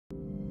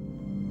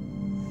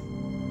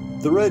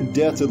The Red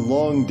Death had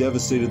long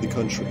devastated the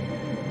country.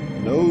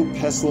 No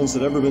pestilence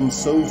had ever been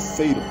so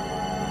fatal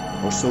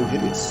or so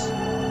hideous.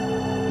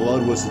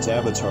 Blood was its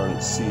avatar and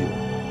its seal,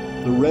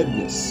 the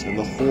redness and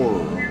the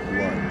horror of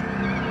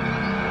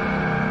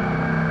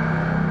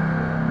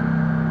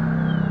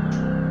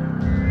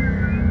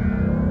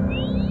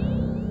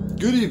blood.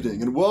 Good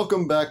evening and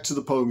welcome back to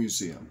the Poe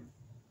Museum.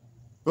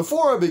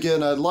 Before I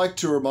begin, I'd like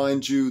to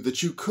remind you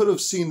that you could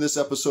have seen this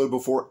episode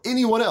before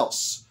anyone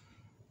else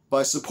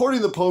by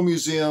supporting the Poe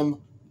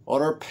Museum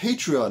on our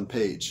Patreon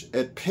page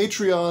at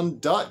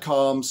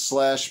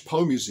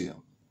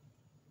patreon.com/PoeMuseum.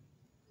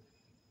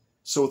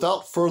 So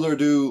without further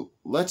ado,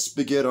 let's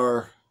begin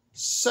our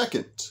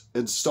second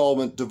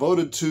installment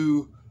devoted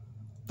to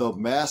the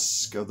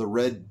Masque of the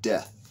Red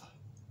Death.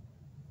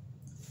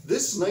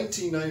 This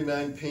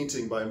 1999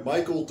 painting by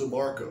Michael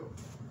DeMarco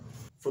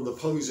from the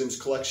Poe Museum's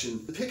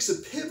collection depicts a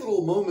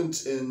pivotal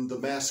moment in the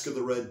Masque of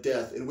the Red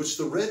Death in which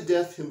the Red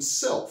Death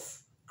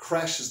himself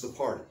crashes the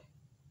party.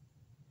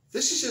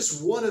 This is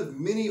just one of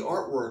many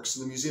artworks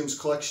in the museum's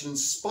collection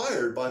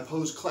inspired by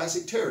Poe's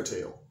classic terror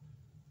tale.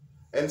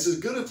 And it's as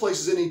good a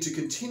place as any to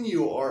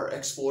continue our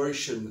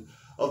exploration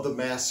of the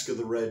Masque of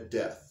the Red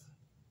Death.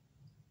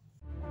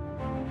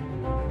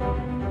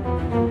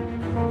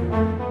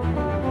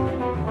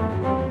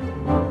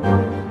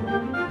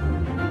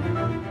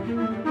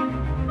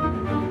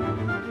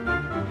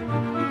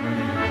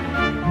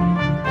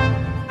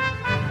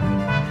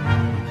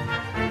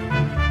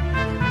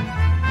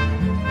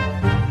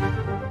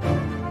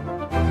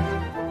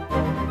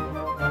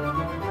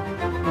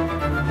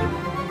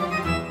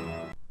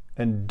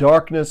 And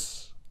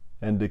darkness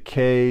and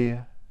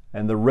decay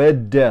and the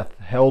Red Death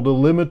held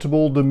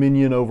illimitable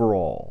dominion over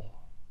all.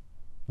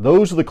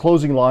 Those are the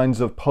closing lines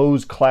of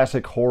Poe's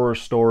classic horror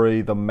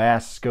story, The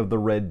Masque of the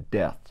Red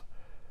Death,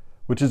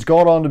 which has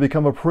gone on to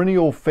become a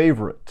perennial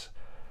favorite,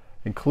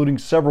 including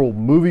several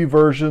movie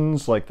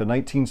versions like the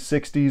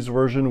 1960s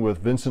version with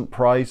Vincent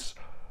Price,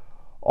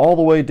 all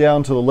the way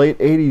down to the late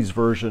 80s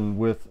version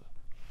with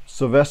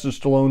Sylvester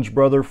Stallone's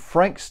brother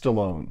Frank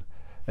Stallone,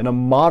 and a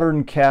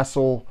modern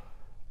castle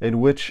in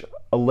which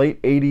a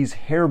late 80s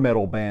hair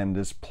metal band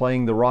is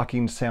playing the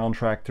rocking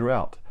soundtrack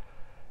throughout.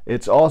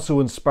 It's also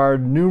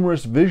inspired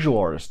numerous visual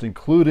artists,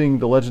 including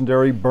the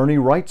legendary Bernie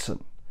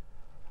Wrightson,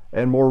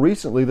 and more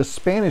recently the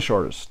Spanish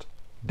artist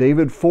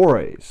David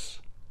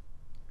Forés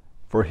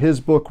for his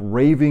book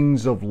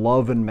Ravings of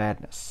Love and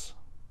Madness.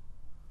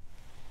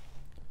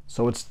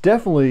 So it's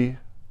definitely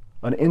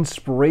an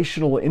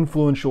inspirational,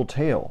 influential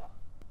tale.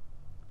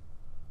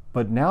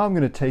 But now I'm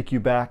going to take you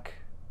back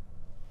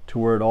to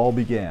where it all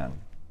began.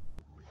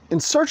 In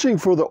searching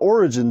for the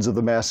origins of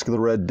the Masque of the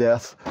Red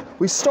Death,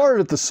 we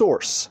started at the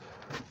source,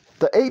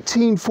 the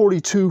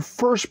 1842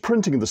 first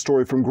printing of the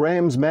story from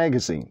Graham's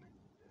magazine,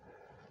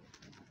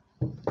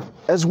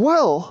 as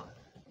well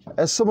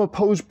as some of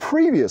Poe's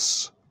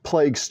previous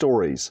plague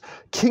stories,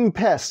 King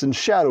Pest and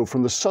Shadow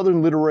from the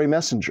Southern Literary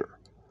Messenger.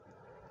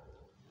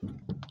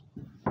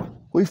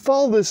 We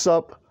followed this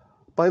up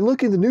by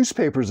looking at the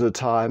newspapers at the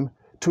time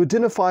to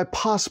identify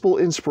possible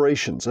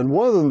inspirations, and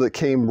one of them that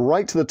came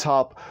right to the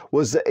top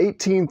was the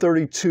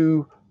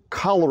 1832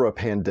 cholera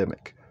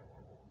pandemic.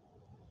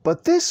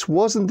 But this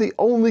wasn't the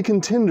only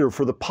contender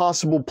for the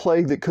possible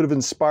plague that could have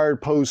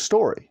inspired Poe's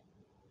story.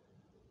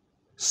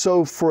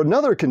 So for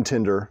another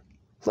contender,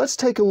 let's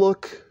take a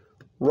look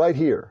right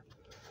here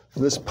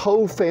in this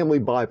Poe Family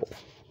Bible.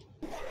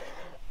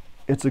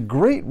 It's a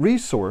great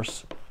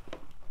resource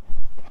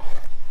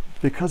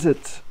because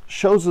it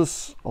shows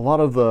us a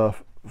lot of the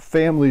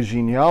family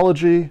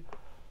genealogy,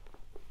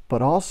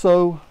 but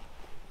also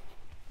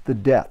the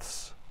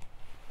deaths.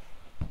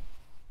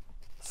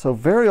 So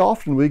very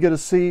often we get to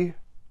see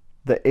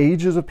the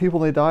ages of people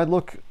they died.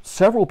 Look,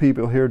 several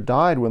people here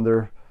died when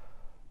they're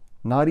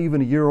not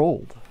even a year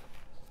old.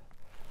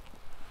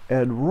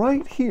 And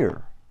right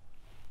here,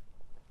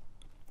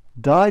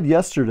 died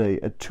yesterday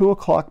at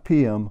 2:00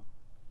 p.m.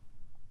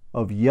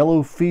 of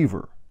yellow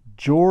fever,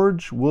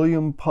 George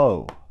William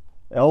Poe,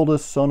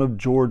 eldest son of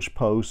George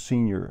Poe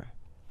Sr.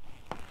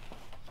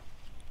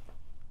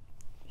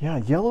 Yeah,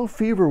 yellow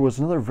fever was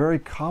another very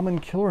common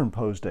killer in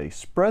Poe's day.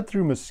 Spread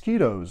through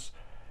mosquitoes,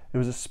 it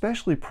was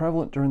especially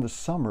prevalent during the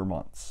summer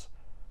months.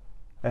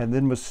 And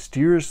then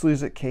mysteriously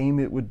as it came,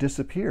 it would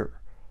disappear.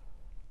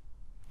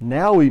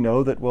 Now we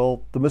know that,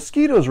 well, the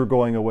mosquitoes were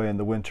going away in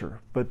the winter,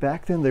 but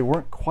back then they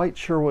weren't quite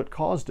sure what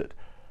caused it.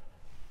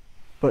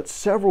 But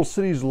several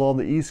cities along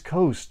the East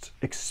Coast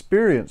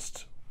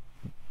experienced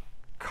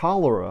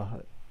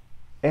cholera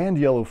and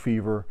yellow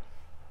fever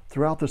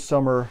throughout the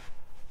summer.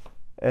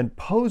 And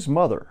Poe's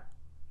mother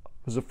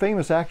was a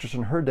famous actress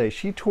in her day.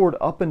 She toured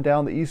up and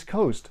down the East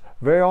Coast,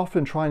 very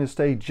often trying to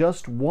stay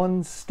just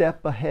one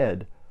step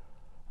ahead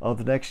of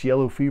the next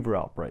yellow fever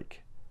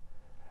outbreak.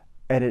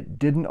 And it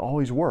didn't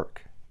always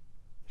work.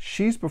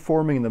 She's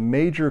performing in the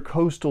major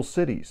coastal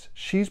cities.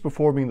 She's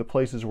performing in the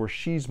places where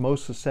she's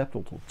most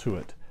susceptible to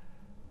it.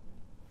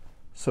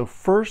 So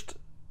first,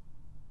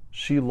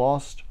 she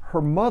lost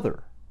her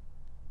mother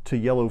to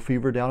yellow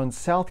fever down in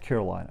South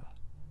Carolina.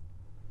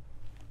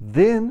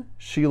 Then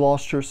she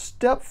lost her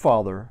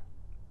stepfather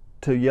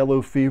to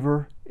yellow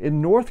fever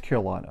in North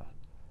Carolina.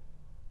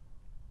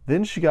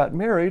 Then she got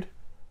married,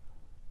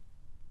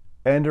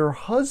 and her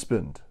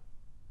husband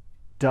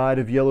died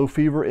of yellow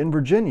fever in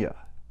Virginia.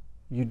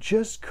 You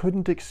just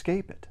couldn't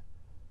escape it.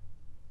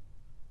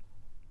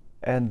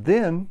 And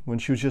then, when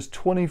she was just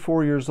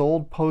 24 years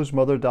old, Poe's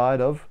mother died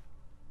of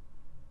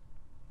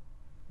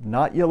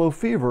not yellow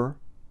fever,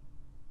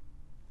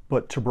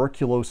 but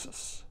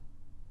tuberculosis,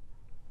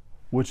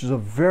 which is a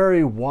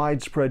very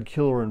widespread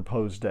killer in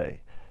Poe's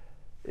day.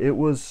 It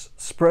was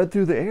spread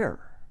through the air.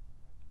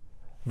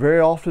 Very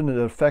often it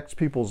affects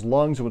people's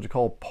lungs, what we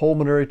call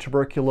pulmonary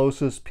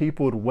tuberculosis.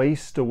 People would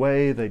waste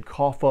away, they'd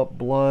cough up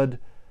blood.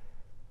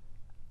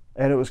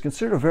 And it was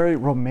considered a very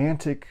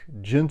romantic,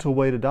 gentle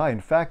way to die.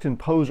 In fact, in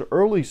Poe's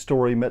early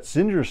story,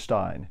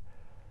 Metzengerstein,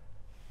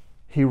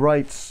 he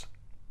writes,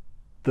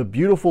 "The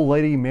beautiful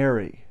Lady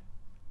Mary,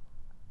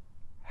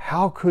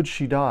 how could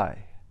she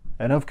die?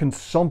 And of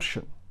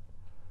consumption.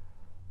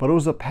 But it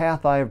was a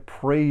path I have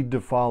prayed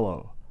to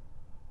follow.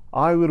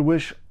 I would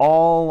wish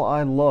all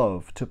I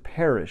love to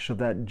perish of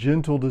that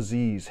gentle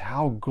disease.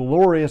 How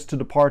glorious to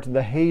depart in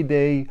the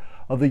heyday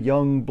of the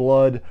young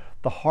blood,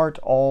 the heart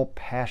all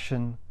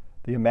passion,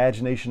 the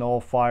imagination all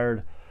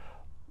fired,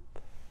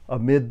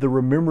 amid the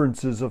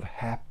remembrances of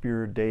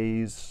happier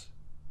days,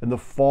 in the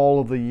fall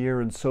of the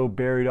year, and so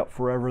buried up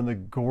forever in the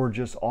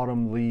gorgeous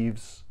autumn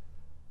leaves."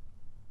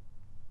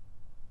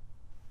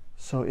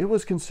 So it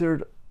was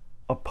considered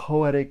a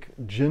poetic,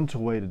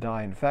 gentle way to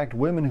die. In fact,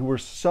 women who were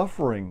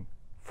suffering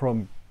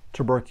from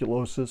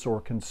tuberculosis or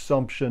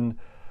consumption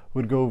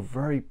would go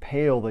very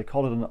pale. They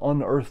called it an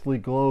unearthly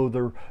glow.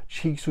 Their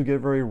cheeks would get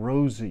very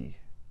rosy.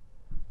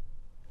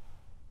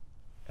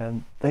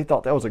 And they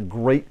thought that was a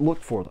great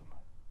look for them.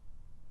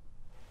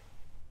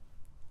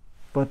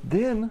 But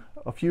then,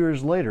 a few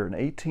years later, in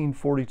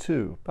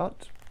 1842,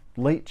 about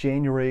late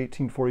January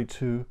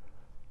 1842,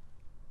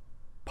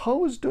 Poe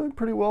was doing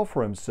pretty well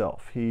for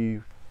himself.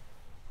 He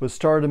was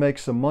starting to make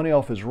some money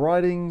off his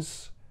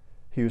writings.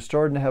 He was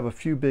starting to have a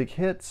few big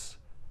hits.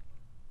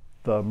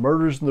 The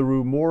Murders in the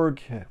Rue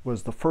Morgue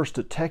was the first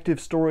detective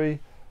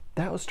story.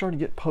 That was starting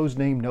to get Poe's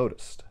name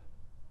noticed.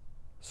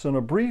 So in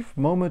a brief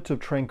moment of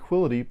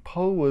tranquility,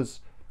 Poe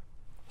was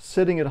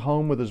sitting at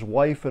home with his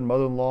wife and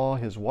mother-in-law.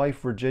 His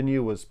wife,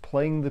 Virginia, was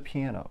playing the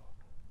piano,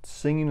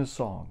 singing a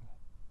song,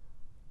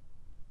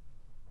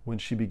 when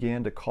she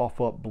began to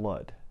cough up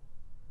blood.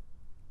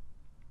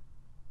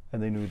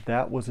 And they knew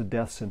that was a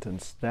death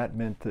sentence. That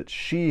meant that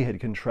she had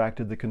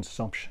contracted the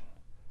consumption.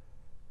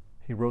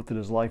 He wrote that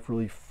his life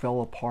really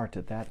fell apart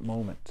at that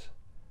moment.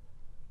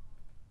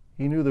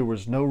 He knew there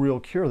was no real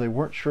cure. They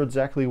weren't sure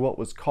exactly what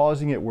was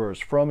causing it, where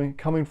it was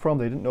coming from.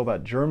 They didn't know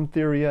about germ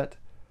theory yet.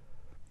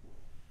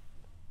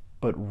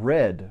 But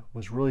red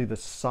was really the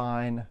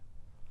sign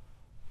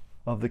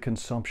of the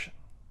consumption.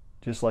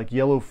 Just like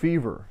yellow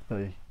fever,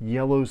 the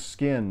yellow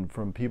skin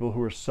from people who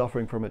were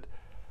suffering from it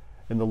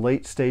in the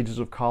late stages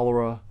of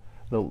cholera.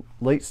 The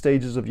late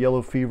stages of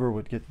yellow fever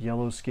would get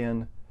yellow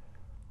skin.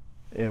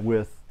 And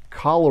with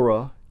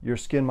cholera, your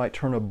skin might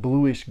turn a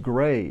bluish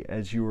gray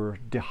as you were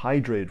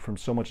dehydrated from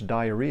so much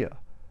diarrhea.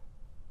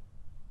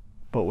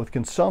 But with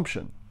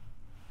consumption,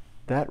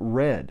 that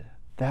red,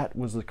 that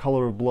was the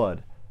color of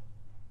blood.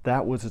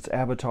 That was its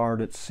avatar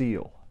and its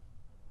seal.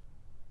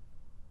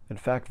 In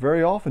fact,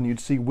 very often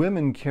you'd see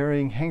women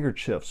carrying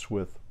handkerchiefs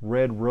with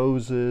red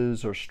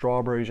roses or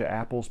strawberries or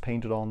apples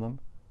painted on them.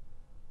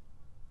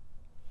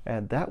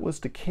 And that was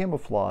to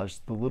camouflage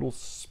the little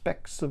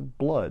specks of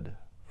blood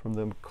from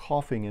them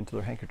coughing into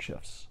their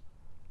handkerchiefs.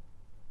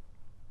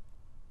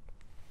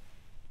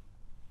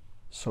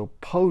 So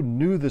Poe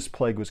knew this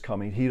plague was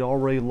coming. He'd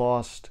already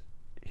lost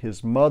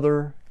his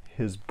mother,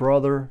 his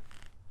brother,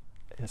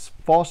 his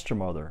foster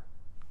mother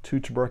to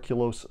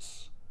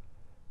tuberculosis.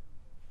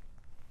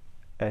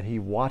 And he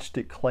watched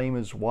it claim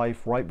his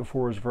wife right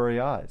before his very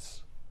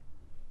eyes.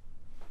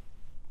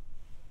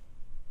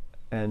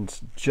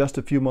 And just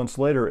a few months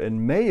later,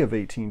 in May of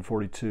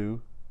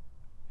 1842,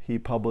 he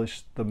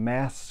published The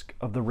Masque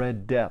of the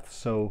Red Death.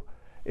 So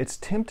it's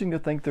tempting to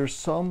think there's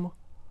some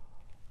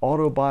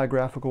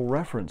autobiographical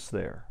reference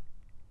there.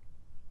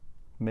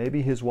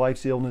 Maybe his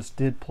wife's illness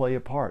did play a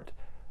part,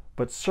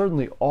 but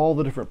certainly all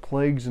the different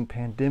plagues and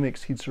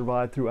pandemics he'd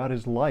survived throughout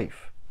his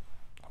life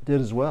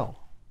did as well.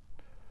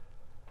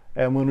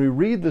 And when we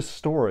read this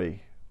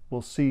story,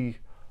 we'll see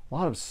a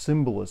lot of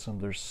symbolism.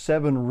 There's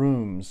 7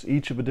 rooms,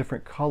 each of a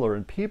different color,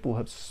 and people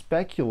have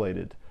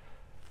speculated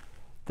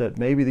that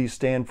maybe these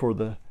stand for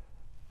the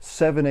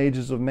 7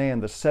 ages of man,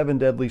 the 7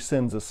 deadly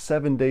sins, the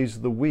 7 days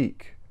of the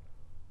week.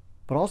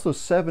 But also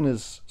 7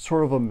 is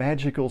sort of a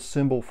magical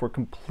symbol for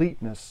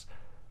completeness.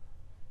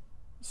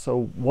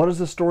 So what is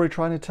the story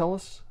trying to tell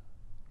us?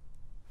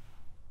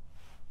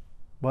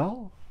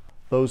 Well,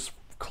 those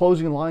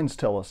closing lines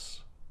tell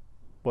us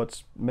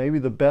what's maybe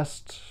the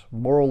best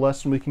moral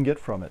lesson we can get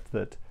from it,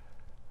 that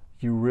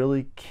you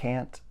really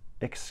can't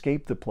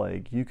escape the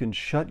plague. You can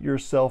shut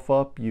yourself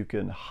up, you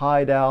can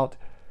hide out,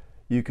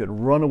 you can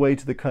run away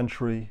to the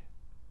country,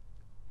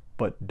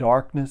 But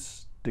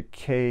darkness,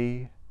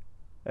 decay,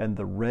 and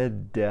the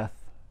Red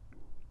Death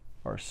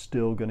are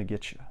still going to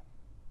get you.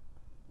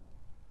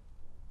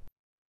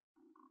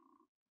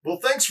 Well,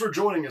 thanks for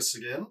joining us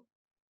again.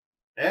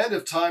 And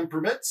if time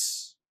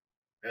permits,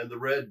 and the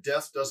Red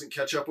Death doesn't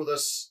catch up with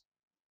us,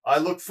 I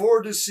look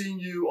forward to seeing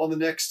you on the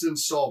next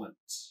installment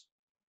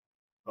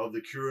of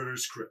the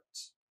Curator's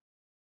Crypt.